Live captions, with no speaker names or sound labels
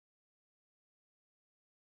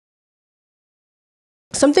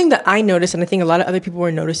Something that I noticed, and I think a lot of other people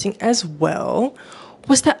were noticing as well,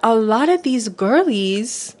 was that a lot of these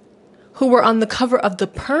girlies who were on the cover of the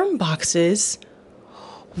perm boxes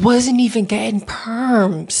wasn't even getting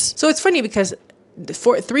perms. So it's funny because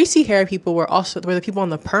for 3C hair people were the people on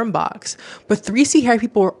the perm box, but 3C hair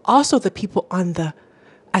people were also the people on the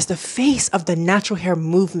as the face of the natural hair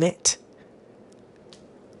movement.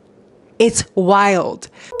 It's wild.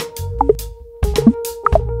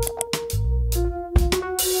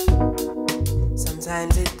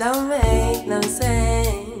 Sometimes it don't make no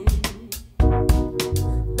sense.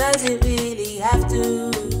 Does it really have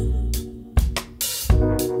to?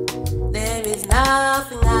 There is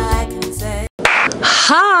nothing I can say.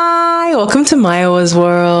 Hi, welcome to Maya's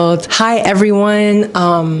World. Hi everyone.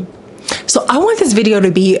 So I want this video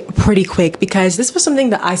to be pretty quick because this was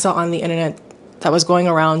something that I saw on the internet that was going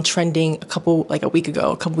around trending a couple weeks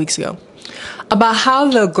ago, about how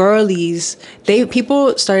the girlies,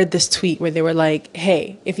 people started this tweet where they were like,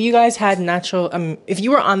 hey, if you guys had if you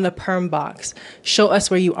were on the perm box, show us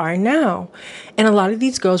where you are now. And a lot of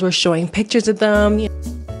these girls were showing pictures of them.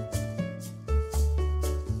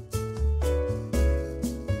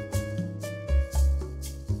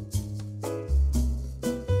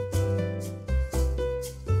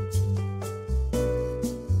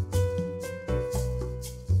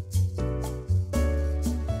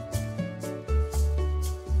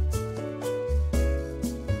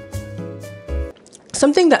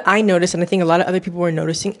 Something that I noticed, and I think a lot of other people were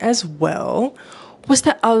noticing as well, was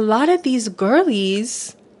that a lot of these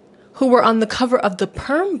girlies who were on the cover of the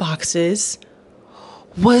perm boxes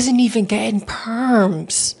wasn't even getting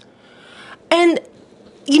perms. And,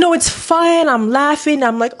 you know, it's fun. I'm laughing.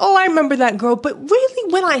 I'm like, oh, I remember that girl. But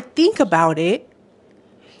really, when I think about it,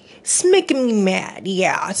 it's making me mad.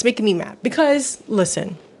 Yeah, it's making me mad. Because,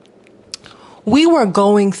 listen, we were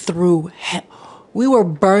going through hell. We were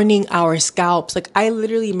burning our scalps. Like, I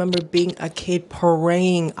literally remember being a kid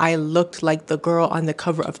praying I looked like the girl on the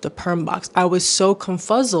cover of the perm box. I was so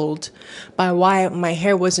confuzzled by why my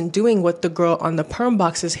hair wasn't doing what the girl on the perm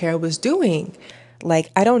box's hair was doing.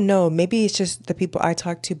 Like, I don't know, maybe it's just the people I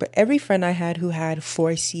talked to, but every friend I had who had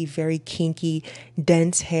 4C, very kinky,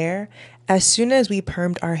 dense hair, as soon as we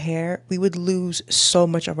permed our hair, we would lose so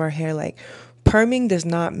much of our hair. Like, perming does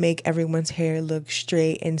not make everyone's hair look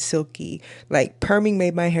straight and silky. Like, perming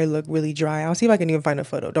made my hair look really dry. I'll see if I can even find a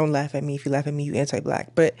photo. Don't laugh at me. If you laugh at me, you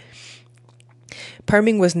anti-black. But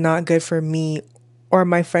perming was not good for me or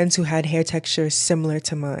my friends who had hair texture similar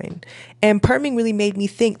to mine. And perming really made me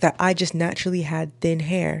think that I just naturally had thin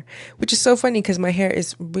hair, which is so funny because my hair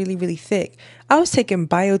is really, really thick. I was taking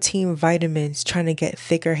biotin vitamins trying to get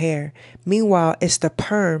thicker hair. Meanwhile, it's the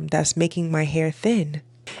perm that's making my hair thin.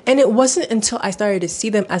 And it wasn't until I started to see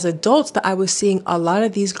them as adults that I was seeing a lot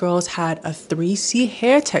of these girls had a 3C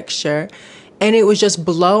hair texture and it was just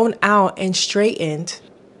blown out and straightened.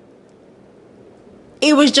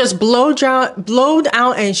 It was just blown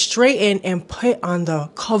out and straightened and put on the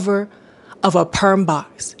cover of a perm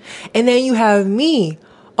box. And then you have me,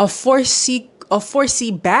 a 4C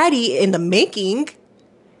baddie in the making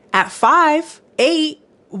at 5'8",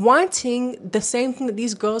 wanting the same thing that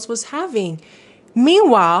these girls was having.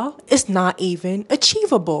 Meanwhile, it's not even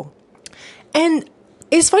achievable. And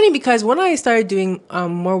it's funny because when I started doing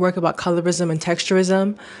more work about colorism and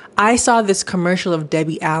texturism, I saw this commercial of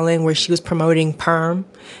Debbie Allen where she was promoting perm.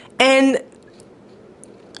 And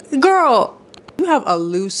girl, you have a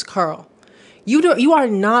loose curl. You are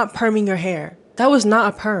not perming your hair. That was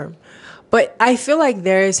not a perm. But I feel like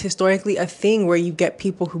there is historically a thing where you get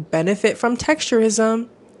people who benefit from texturism.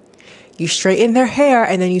 You straighten their hair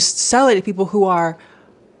and then you sell it to people who are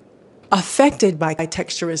affected by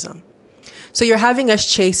texturism. So you're having us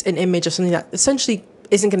chase an image of something that essentially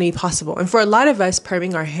isn't going to be possible. And for a lot of us,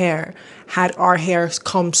 perming our hair had our hair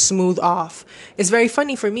come smooth off. It's very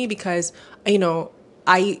funny for me because, you know,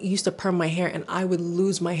 I used to perm my hair and I would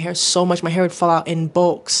lose my hair so much. My hair would fall out in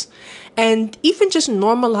bulks. And even just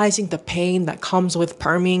normalizing the pain that comes with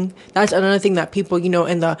perming, that's another thing that people, you know,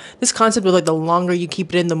 and this concept of like the longer you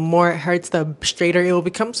keep it in, the more it hurts, the straighter it will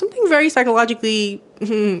become. Something very psychologically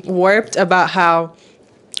warped about how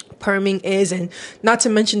perming is, and not to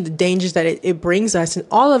mention the dangers that it brings us. And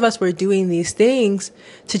all of us were doing these things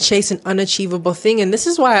to chase an unachievable thing. And this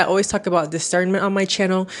is why I always talk about discernment on my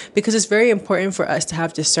channel, because it's very important for us to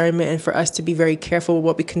have discernment and for us to be very careful with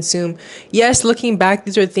what we consume. Yes, looking back,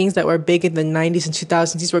 these are things that were big in the 90s and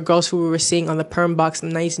 2000s. These were girls who we were seeing on the perm box in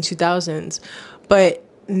the 90s and 2000s. But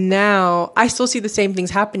now I still see the same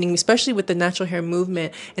things happening, especially with the natural hair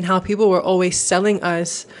movement and how people were always selling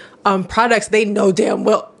us products they know damn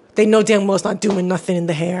well They know damn well it's not doing nothing in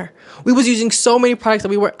the hair. We was using so many products that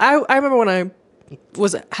we were. I remember when I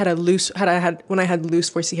had loose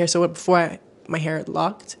 4C hair. So before my hair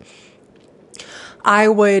locked, I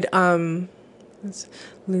would loose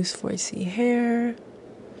 4C hair.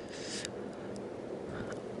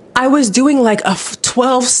 I was doing like a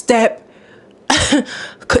 12-step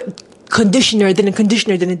conditioner, then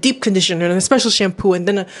a deep conditioner, and a special shampoo, and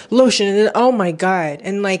then a lotion, and then, oh my God.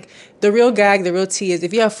 And like the real gag, the real tea is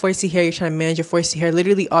if you have 4C hair, you're trying to manage your 4C hair,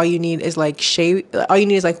 literally all you need is like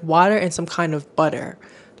water and some kind of butter.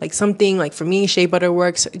 Like something like, for me, shea butter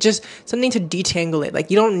works, just something to detangle it.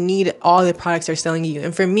 Like you don't need all the products they're selling you.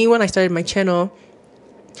 And for me, when I started my channel,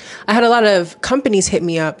 I had a lot of companies hit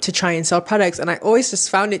me up to try and sell products, and I always just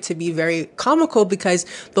found it to be very comical because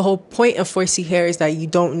the whole point of 4C hair is that you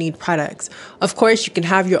don't need products. Of course, you can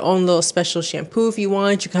have your own little special shampoo if you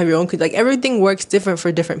want. You can have your own, like everything works different for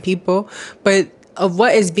different people, but of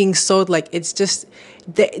what is being sold, like it's just,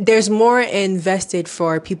 there's more invested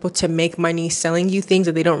for people to make money selling you things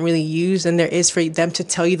that they don't really use than there is for them to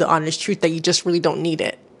tell you the honest truth that you just really don't need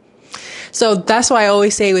it. So that's why I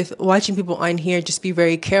always say with watching people on here, just be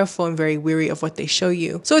very careful and very wary of what they show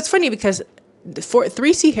you. So it's funny because for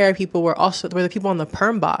 3C hair people were the people on the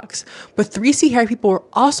perm box, but 3C hair people were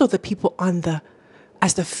also the people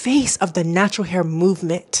as the face of the natural hair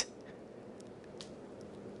movement.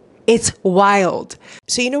 It's wild.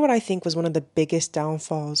 So you know what I think was one of the biggest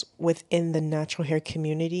downfalls within the natural hair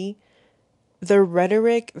community? The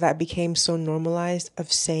rhetoric that became so normalized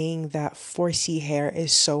of saying that 4C hair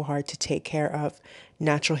is so hard to take care of,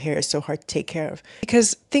 natural hair is so hard to take care of.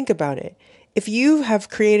 Because think about it. If you have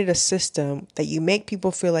created a system that you make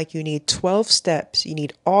people feel like you need 12 steps, you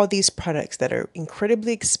need all these products that are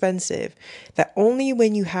incredibly expensive, that only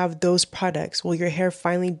when you have those products will your hair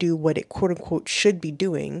finally do what it quote unquote should be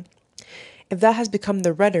doing. If that has become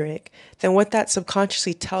the rhetoric, then what that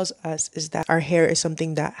subconsciously tells us is that our hair is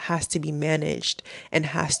something that has to be managed and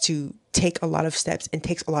has to take a lot of steps and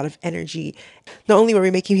takes a lot of energy. Not only were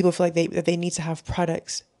we making people feel like that they need to have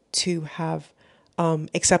products to have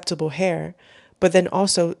acceptable hair, but then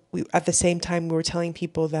also at the same time we were telling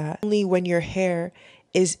people that only when your hair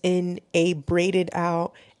is in a braided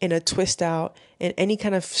out, in a twist out, in any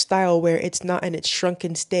kind of style where it's not in its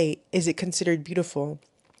shrunken state, is it considered beautiful.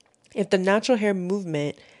 If the natural hair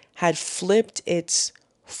movement had flipped its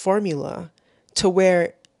formula to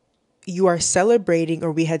where you are celebrating,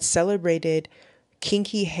 or we had celebrated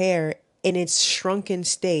kinky hair in its shrunken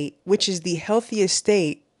state, which is the healthiest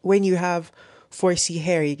state when you have 4C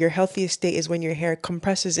hair. Your healthiest state is when your hair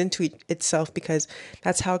compresses into itself because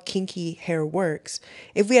that's how kinky hair works.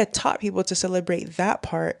 If we had taught people to celebrate that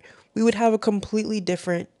part, we would have a completely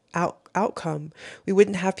different outcome. We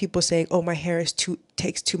wouldn't have people saying, oh, my hair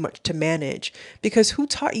takes too much to manage, because who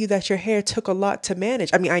taught you that your hair took a lot to manage?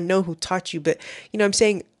 I mean, I know who taught you, but you know what I'm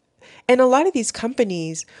saying? And a lot of these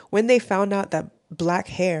companies, when they found out that black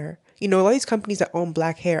hair, a lot of these companies that own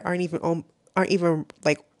black hair aren't even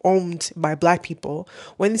like owned by black people.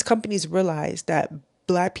 When these companies realized that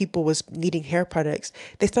black people was needing hair products,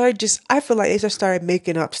 I feel like they just started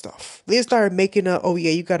making up stuff. They started making up, oh yeah,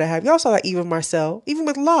 you gotta have, y'all saw that even Marcel, even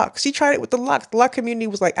with locks. She tried it with the locks. The lock community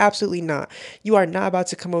was like, absolutely not. You are not about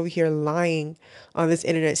to come over here lying on this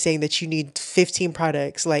internet saying that you need 15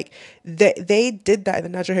 products. Like they did that in the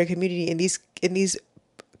natural hair community, and these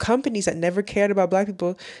companies that never cared about black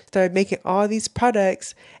people started making all these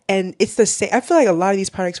products, and it's the same. I feel like a lot of these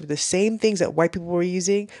products were the same things that white people were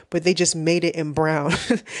using, but they just made it in brown.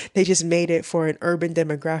 They just made it for an urban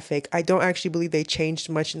demographic. I don't actually believe they changed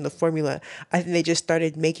much in the formula. I think they just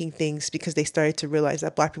started making things because they started to realize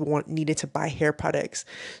that black people needed to buy hair products.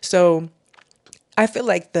 So I feel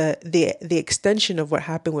like the extension of what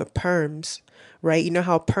happened with Perms, right? You know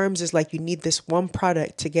how Perms is like, you need this one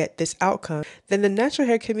product to get this outcome. Then the natural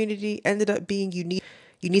hair community ended up being, you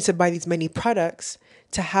need to buy these many products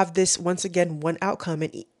to have this, once again, one outcome,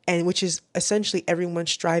 and which is essentially everyone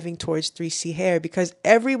striving towards 3C hair, because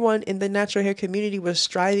everyone in the natural hair community was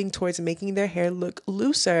striving towards making their hair look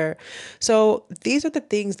looser. So these are the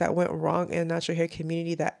things that went wrong in the natural hair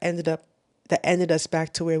community that ended us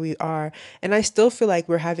back to where we are. And I still feel like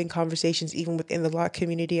we're having conversations even within the lock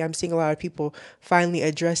community. I'm seeing a lot of people finally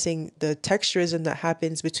addressing the texturism that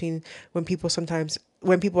happens between when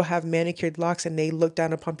people have manicured locks and they look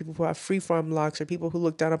down upon people who have freeform locks, or people who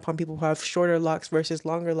look down upon people who have shorter locks versus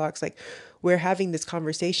longer locks. Like, we're having this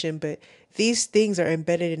conversation, but these things are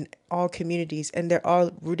embedded in all communities and they're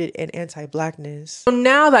all rooted in anti-blackness. So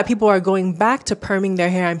now that people are going back to perming their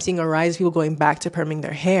hair, I'm seeing a rise of people going back to perming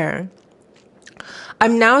their hair.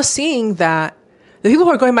 I'm now seeing that The people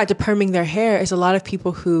who are going back to perming their hair is a lot of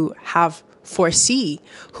people who have 4C,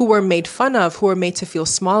 who were made fun of, who were made to feel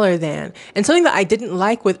smaller than. And something that I didn't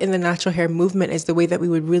like within the natural hair movement is the way that we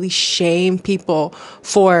would really shame people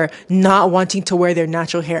for not wanting to wear their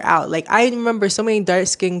natural hair out. Like, I remember so many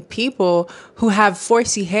dark-skinned people who have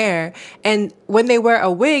 4C hair, and when they wear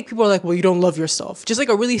a wig, people are like, well, you don't love yourself. Just like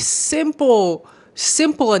a really simple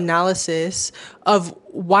analysis of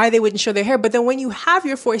why they wouldn't show their hair. But then when you have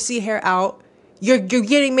your 4C hair out, you're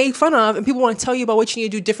getting made fun of, and people want to tell you about what you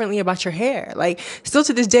need to do differently about your hair. Like, still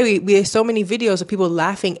to this day, we have so many videos of people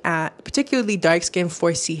laughing at particularly dark-skinned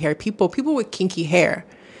 4C hair people with kinky hair.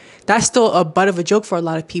 That's still a butt of a joke for a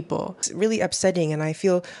lot of people. It's really upsetting, and I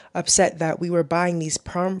feel upset that we were buying these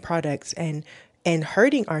perm products and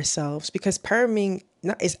hurting ourselves, because perming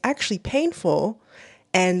is actually painful,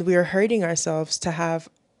 and we're hurting ourselves to have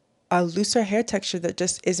a looser hair texture that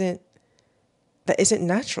just isn't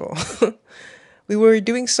natural. We were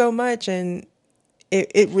doing so much, and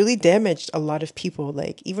it really damaged a lot of people.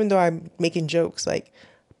 Like, even though I'm making jokes, like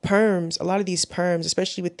perms, a lot of these perms,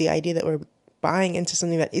 especially with the idea that we're buying into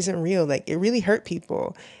something that isn't real, like, it really hurt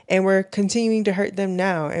people, and we're continuing to hurt them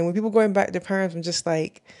now. And when people going back to perms, I'm just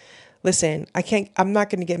like, listen, I'm not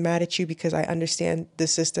going to get mad at you, because I understand the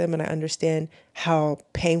system and I understand how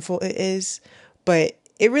painful it is, but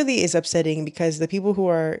it really is upsetting, because the people who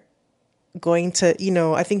are going to,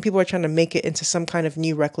 I think people are trying to make it into some kind of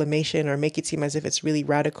new reclamation, or make it seem as if it's really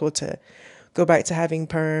radical to go back to having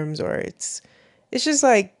perms, or it's just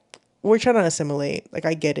like, we're trying to assimilate. Like,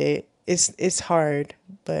 I get it. It's hard,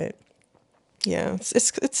 but yeah,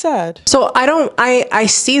 it's sad. So I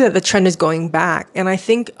see that the trend is going back, and I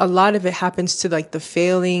think a lot of it happens to like the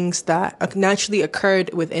failings that naturally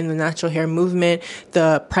occurred within the natural hair movement,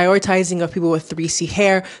 the prioritizing of people with 3C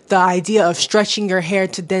hair, the idea of stretching your hair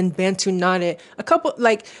to then Bantu knot it.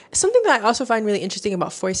 Something that I also find really interesting about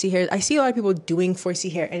 4C hair, I see a lot of people doing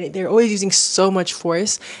 4C hair, and they're always using so much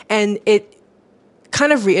force, and it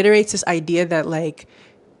kind of reiterates this idea that like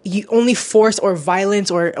you only force or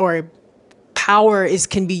violence or power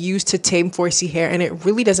can be used to tame 4C hair, and it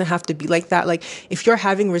really doesn't have to be like that. Like, if you're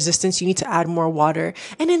having resistance, you need to add more water.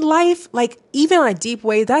 And in life, like, even on a deep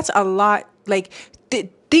way, that's a lot. Like,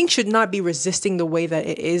 things should not be resisting the way that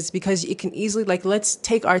it is, because it can easily, like, let's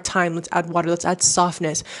take our time, let's add water, let's add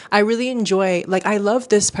softness. I really enjoy, like, I love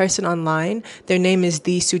this person online. Their name is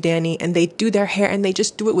The Sudani, and they do their hair, and they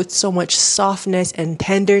just do it with so much softness and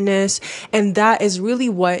tenderness. And that is really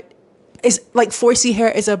what is like 4C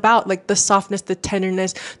hair is about, like the softness, the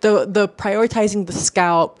tenderness, the prioritizing the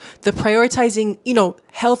scalp, the prioritizing,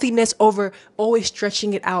 healthiness over always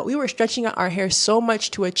stretching it out. We were stretching out our hair so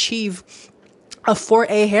much to achieve a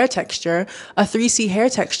 4A hair texture, a 3C hair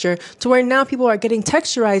texture, to where now people are getting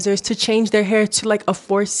texturizers to change their hair to like a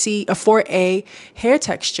 4A hair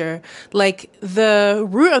texture. Like, the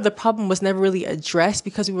root of the problem was never really addressed,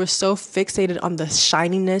 because we were so fixated on the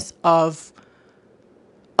shininess of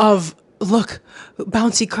look,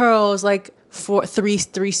 bouncy curls, like for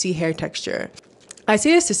 3C hair texture. I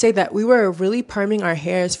say this to say that we were really perming our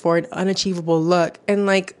hairs for an unachievable look, and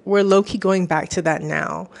like, we're low-key going back to that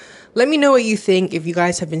now. Let me know what you think, if you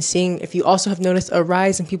guys have been seeing, if you also have noticed a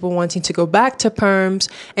rise in people wanting to go back to perms,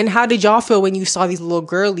 and how did y'all feel when you saw these little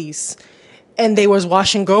girlies and they was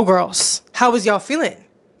wash and go girls? How was y'all feeling?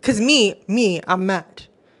 Cause me, I'm mad.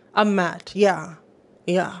 Yeah,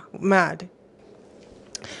 mad.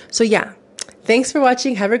 So yeah, thanks for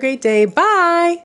watching. Have a great day. Bye.